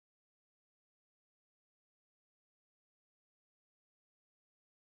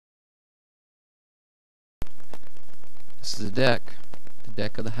This is the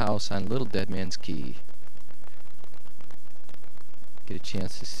deck of the house on Little Deadman's Key. Get a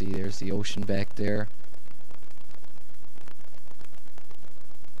chance to see, there's the ocean back there.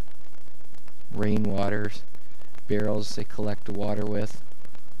 Rainwater barrels they collect the water with.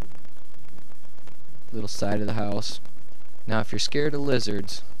 Little side of the house. Now if you're scared of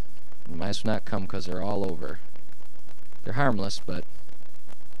lizards, you might as well not come because they're all over. They're harmless, but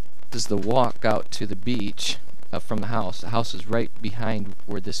this is the walk out to the beach from the house. The house is right behind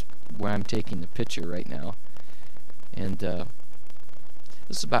where I'm taking the picture right now. And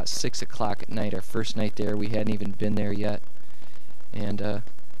this is about 6 o'clock at night, our first night there. We hadn't even been there yet. And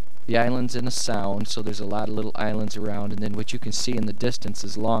the island's in a sound, so there's a lot of little islands around, and then what you can see in the distance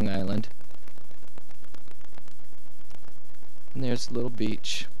is Long Island. And there's a little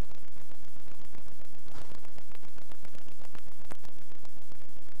beach.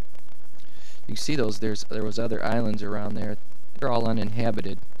 You can see there was other islands around there. They're all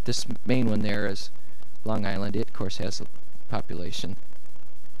uninhabited. This main one there is Long Island. It, of course, has a population.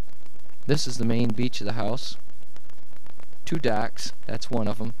 This is the main beach of the house. 2 docks. That's one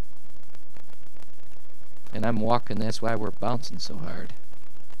of them. And I'm walking. That's why we're bouncing so hard.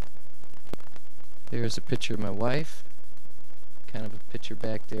 There's a picture of my wife. Kind of a picture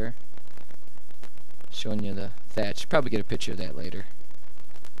back there. Showing you the thatch. Probably get a picture of that later.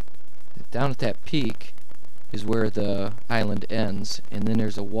 Down at that peak is where the island ends, and then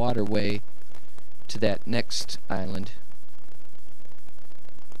there's a waterway to that next island.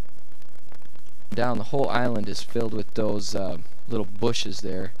 Down the whole island is filled with those little bushes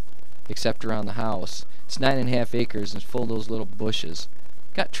there, except around the house. It's 9.5 acres and it's full of those little bushes.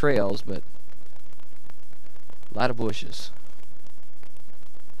 Got trails, but a lot of bushes.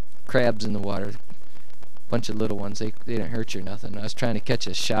 Crabs in the water. Bunch of little ones. They didn't hurt you or nothing. I was trying to catch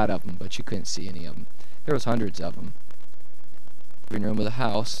a shot of them, but you couldn't see any of them. There was hundreds of them. Living room of the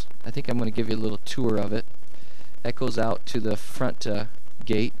house. I think I'm going to give you a little tour of it. That goes out to the front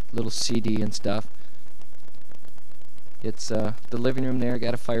gate, little CD and stuff. It's the living room there.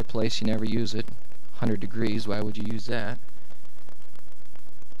 Got a fireplace. You never use it. 100 degrees. Why would you use that?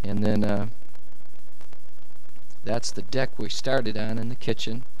 And then that's the deck we started on in the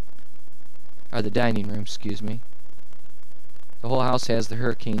kitchen. Or the dining room, excuse me. The whole house has the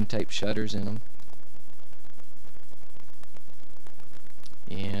hurricane type shutters in them.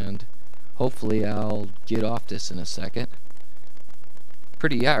 And hopefully I'll get off this in a second.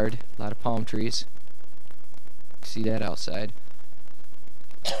 Pretty yard, a lot of palm trees. See that outside.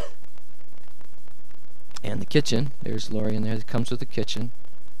 And the kitchen, there's Lori in there that comes with the kitchen.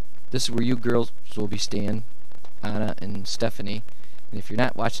 This is where you girls will be staying, Anna and Stephanie. And if you're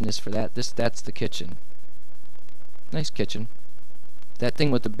not watching this for that, that's the kitchen. Nice kitchen. That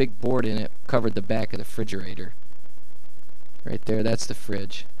thing with the big board in it covered the back of the refrigerator. Right there, that's the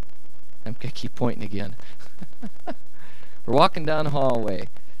fridge. I'm gonna keep pointing again. We're walking down the hallway.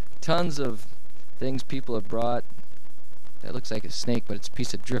 Tons of things people have brought. That looks like a snake, but it's a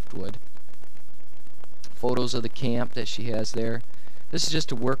piece of driftwood. Photos of the camp that she has there. This is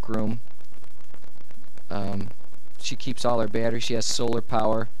just a workroom. She keeps all her batteries. She has solar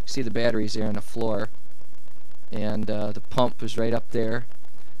power. You see the batteries there on the floor. And the pump is right up there.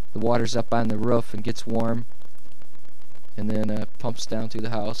 The water's up on the roof and gets warm. And then pumps down through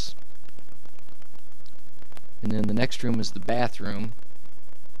the house. And then the next room is the bathroom.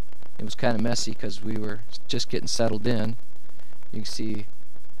 It was kind of messy because we were just getting settled in. You can see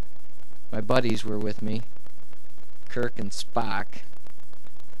my buddies were with me. Kirk and Spock.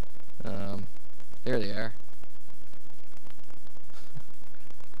 There they are.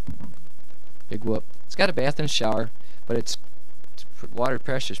 Big whoop. It's got a bath and a shower, but its water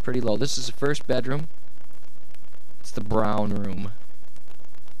pressure is pretty low. This is the first bedroom. It's the brown room.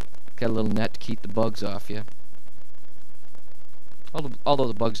 Got a little net to keep the bugs off you. Although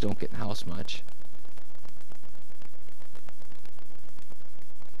the bugs don't get in the house much.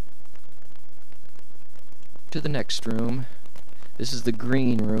 To the next room. This is the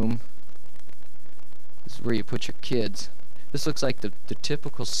green room. This is where you put your kids. This looks like the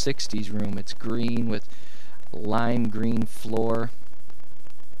typical 60s room. It's green with lime green floor.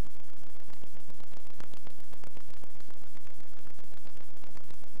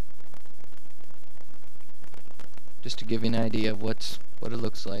 Just to give you an idea of what it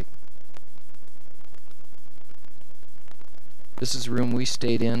looks like. This is the room we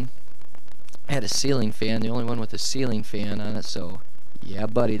stayed in. It had a ceiling fan, the only one with a ceiling fan on it, so yeah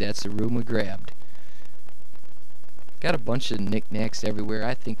buddy, that's the room we grabbed. Got a bunch of knickknacks everywhere.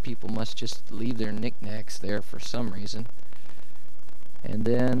 I think people must just leave their knickknacks there for some reason. And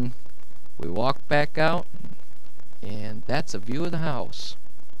then we walked back out. And that's a view of the house.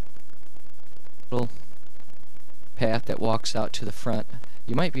 Little path that walks out to the front.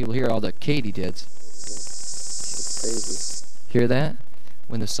 You might be able to hear all the katydids. It's crazy. Hear that?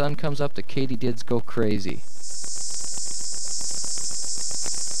 When the sun comes up, the katydids go crazy.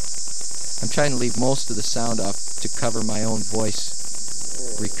 I'm trying to leave most of the sound off to cover my own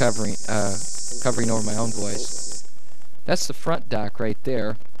voice, covering over my own voice. That's the front dock right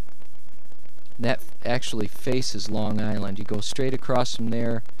there. That actually faces Long Island. You go straight across from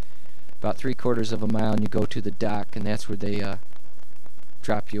there, about 3/4 of a mile, and you go to the dock, and that's where they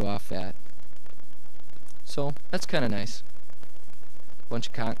drop you off at. So that's kind of nice. Bunch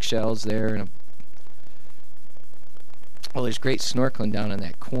of conch shells there, and oh, there's great snorkeling down in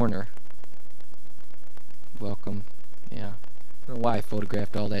that corner. Welcome. Yeah. I don't know why I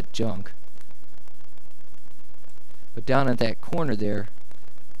photographed all that junk. But down at that corner there,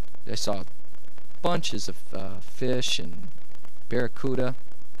 I saw bunches of fish and barracuda.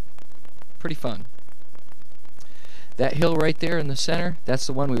 Pretty fun. That hill right there in the center, that's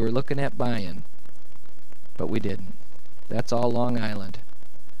the one we were looking at buying. But we didn't. That's all Long Island.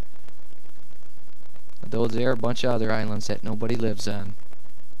 Those there are a bunch of other islands that nobody lives on.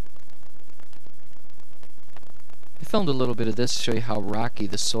 I filmed a little bit of this to show you how rocky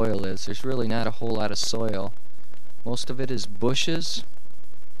the soil is. There's really not a whole lot of soil. Most of it is bushes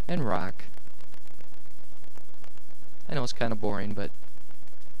and rock. I know it's kind of boring, but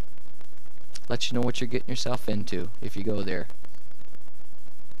lets you know what you're getting yourself into if you go there.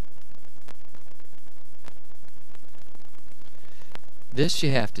 This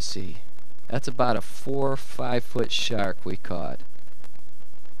you have to see. That's about a 4 or 5 foot shark we caught.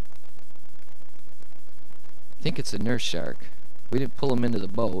 I think it's a nurse shark. We didn't pull him into the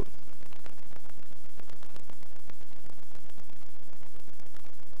boat.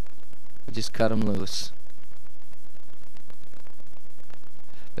 We just cut him loose.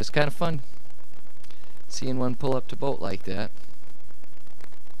 But it's kind of fun seeing one pull up to boat like that.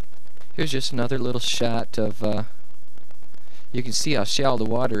 Here's just another little shot of you can see how shallow the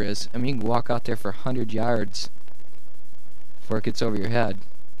water is. I mean, you can walk out there for 100 yards before it gets over your head.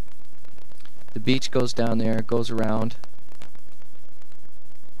 The beach goes down there, goes around.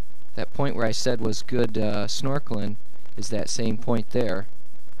 That point where I said was good snorkeling is that same point there,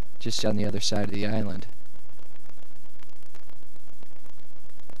 just on the other side of the island.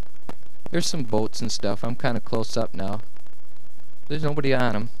 There's some boats and stuff. I'm kind of close up now. There's nobody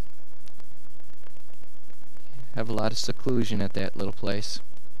on them. Have a lot of seclusion at that little place.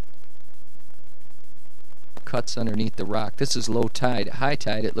 Cuts underneath the rock. This is low tide. At high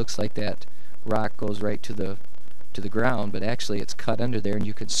tide, it looks like that rock goes right to the ground, but actually it's cut under there, and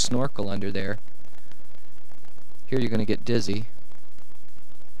you can snorkel under there. Here you're going to get dizzy.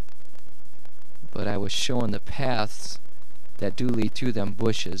 But I was showing the paths that do lead through them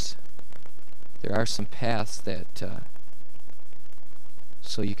bushes. There are some paths that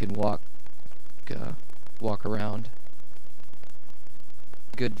so you can walk around.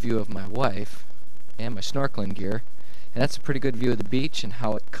 Good view of my wife and my snorkeling gear, and that's a pretty good view of the beach and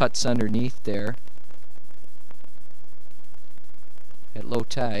how it cuts underneath there at low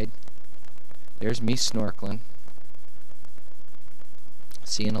tide. There's me snorkeling,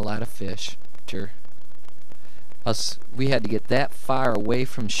 seeing a lot of fish. We had to get that far away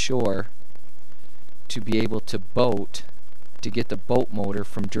from shore to be able to boat, to get the boat motor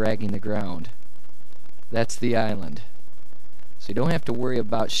from dragging the ground. That's the island. So you don't have to worry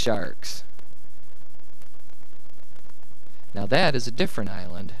about sharks. Now that is a different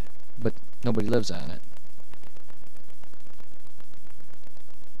island, but nobody lives on it.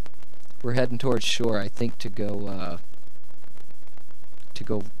 We're heading towards shore, I think, to go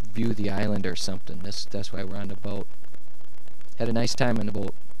view the island or something. That's why we're on the boat. Had a nice time on the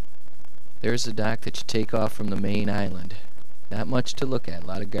boat. There's the dock that you take off from the main island. Not much to look at, a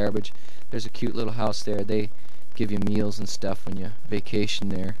lot of garbage. There's a cute little house there. They give you meals and stuff when you vacation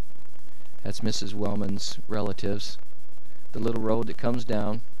there. That's Mrs. Wellman's relatives. The little road that comes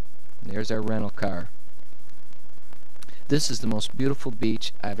down, and there's our rental car. This is the most beautiful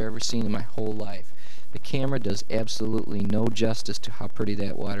beach I've ever seen in my whole life. The camera does absolutely no justice to how pretty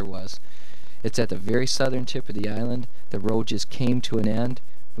that water was. It's at the very southern tip of the island. The road just came to an end.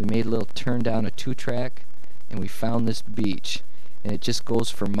 We made a little turn down a 2-track, and we found this beach. And it just goes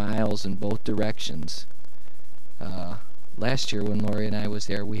for miles in both directions. Last year when Lori and I was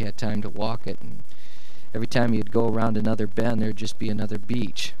there, we had time to walk it, and every time you'd go around another bend, there'd just be another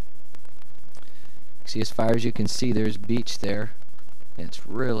beach. See, as far as you can see, there's beach there, and it's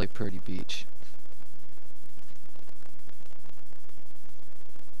really pretty beach.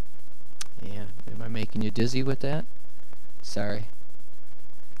 Yeah, am I making you dizzy with that? Sorry.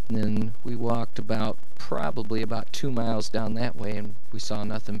 And then we walked probably about 2 miles down that way, and we saw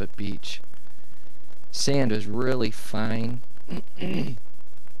nothing but beach. Sand was really fine.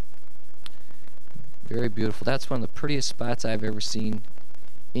 Very beautiful. That's one of the prettiest spots I've ever seen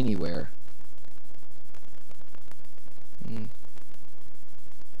anywhere.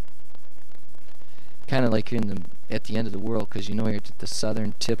 Kind of like you're at the end of the world, because you know you're at the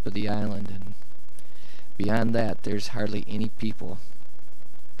southern tip of the island, and beyond that there's hardly any people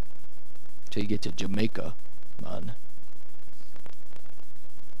till you get to Jamaica, man.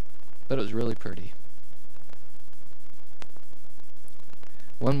 But it was really pretty.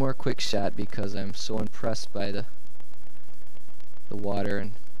 One more quick shot, because I'm so impressed by the water,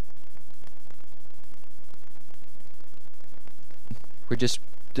 and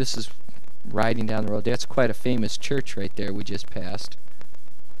this is riding down the road. That's quite a famous church right there we just passed.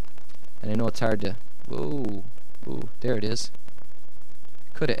 And I know it's hard to, whoa, there it is.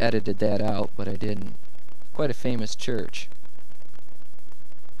 Could have edited that out, but I didn't. Quite a famous church.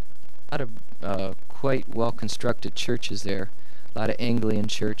 A lot of quite well constructed churches there. A lot of Anglican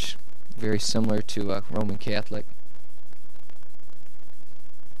church, very similar to Roman Catholic.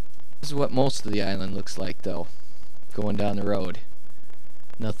 This is what most of the island looks like, though, going down the road.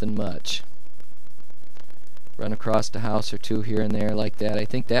 Nothing much. Run across a house or two here and there like that. I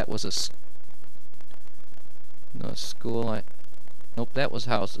think that was a school. Nope, that was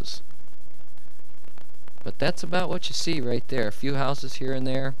houses. But that's about what you see right there. A few houses here and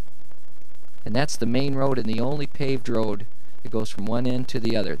there. And that's the main road and the only paved road that goes from one end to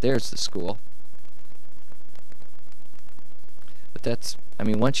the other. There's the school. But that's, I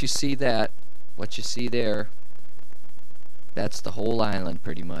mean, once you see that, what you see there, that's the whole island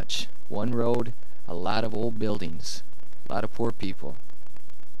pretty much. One road, a lot of old buildings, a lot of poor people.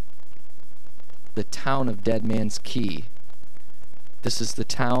 The town of Deadman's Key. This is the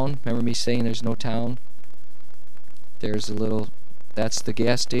town. Remember me saying there's no town? There's a little, that's the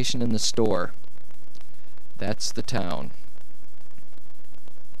gas station and the store. That's the town.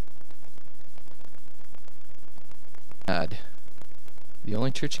 God. The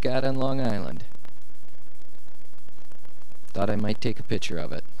only church you got on Long Island. Thought I might take a picture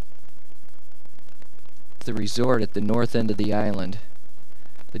of it. The resort at the north end of the island.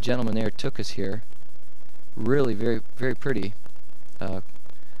 The gentleman there took us here. Really very, very pretty.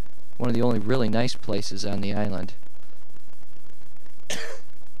 One of the only really nice places on the island.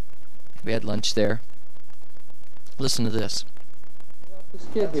 We had lunch there. Listen to this. This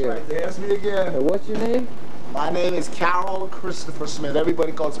kid here. Right, there's me again. What's your name? My name is Carol Christopher Smith.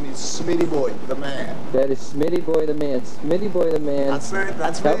 Everybody calls me Smitty Boy, the man. That is Smitty Boy the man. Smitty Boy the man. That's it.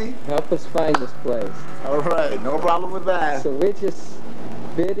 That's me. Help us find this place. All right, no problem with that. So we just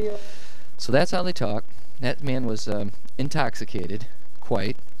video. So that's how they talk. That man was intoxicated,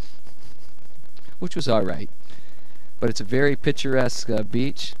 quite, which was all right. But it's a very picturesque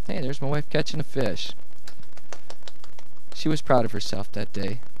beach. Hey, there's my wife catching a fish. She was proud of herself that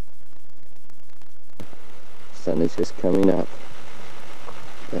day. Sun is just coming up.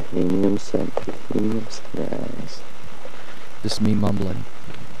 Bahamian sunrise. This is me mumbling.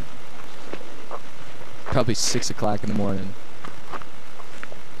 Probably 6 o'clock in the morning.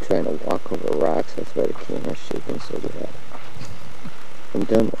 Trying to walk over rocks, that's why the camera's shaking so bad. I'm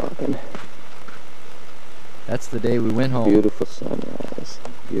done walking. That's the day we went home. Beautiful sunrise.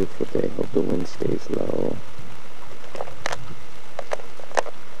 Beautiful day. Hope the wind stays low.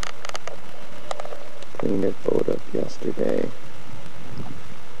 Cleaned that boat up yesterday.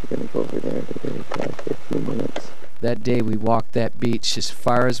 We're gonna go over there today for like 15 minutes. That day we walked that beach as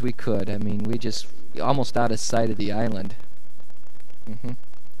far as we could. I mean, we just almost out of sight of the island.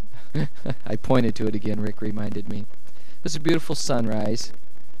 I pointed to it again. Rick reminded me. It was a beautiful sunrise.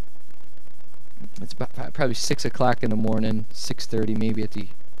 It's about probably 6 o'clock in the morning, 6:30 maybe at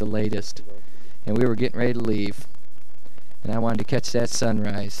the latest. And we were getting ready to leave. And I wanted to catch that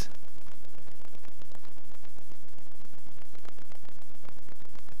sunrise.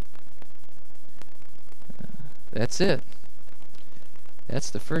 That's it. That's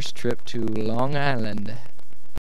the first trip to Long Island.